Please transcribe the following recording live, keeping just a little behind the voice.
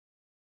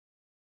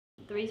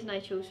The reason I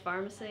chose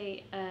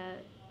pharmacy,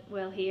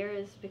 well, here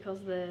is because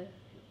I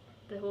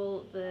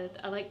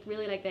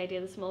really like the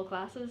idea of the small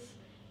classes.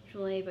 There's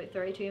only about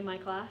 32 in my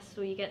class,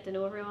 so you get to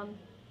know everyone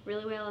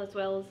really well, as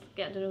well as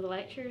getting to know the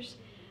lectures,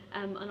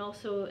 and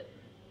also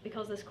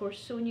because this course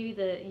is so new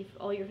that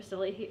all your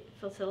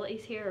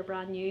facilities here are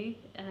brand new,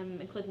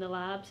 including the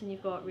labs, and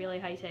you've got really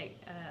high tech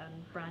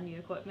and brand new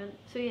equipment.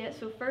 So yeah,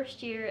 so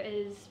first year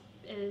is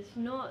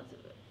not,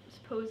 I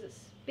suppose it's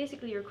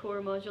basically your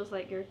core modules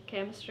like your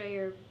chemistry,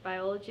 your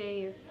biology,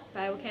 your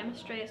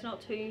biochemistry. It's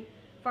not too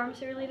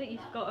pharmacy related.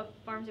 You've got a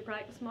pharmacy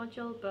practice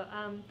module, but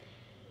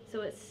so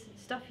it's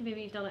stuff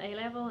maybe you've done at A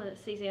level and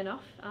it's easy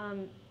enough.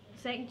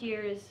 Second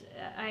year is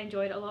I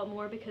enjoyed it a lot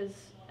more because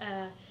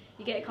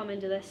you get to come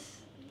into the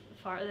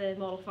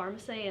model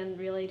pharmacy and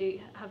really do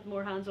have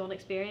more hands-on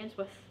experience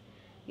with,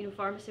 you know,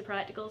 pharmacy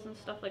practicals and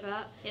stuff like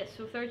that. Yeah,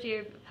 so third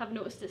year I've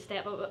noticed it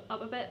step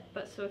up a bit,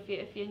 but so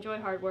if you enjoy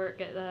hard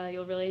work,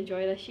 you'll really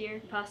enjoy this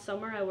year. Past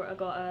summer I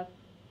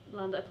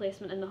landed a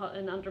placement in the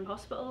Antrim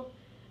hospital.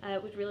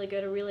 It was really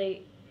good. I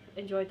really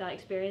enjoyed that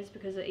experience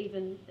because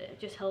it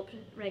just helped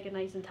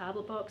recognising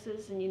tablet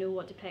boxes and you know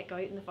what to pick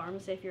out in the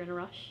pharmacy if you're in a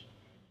rush.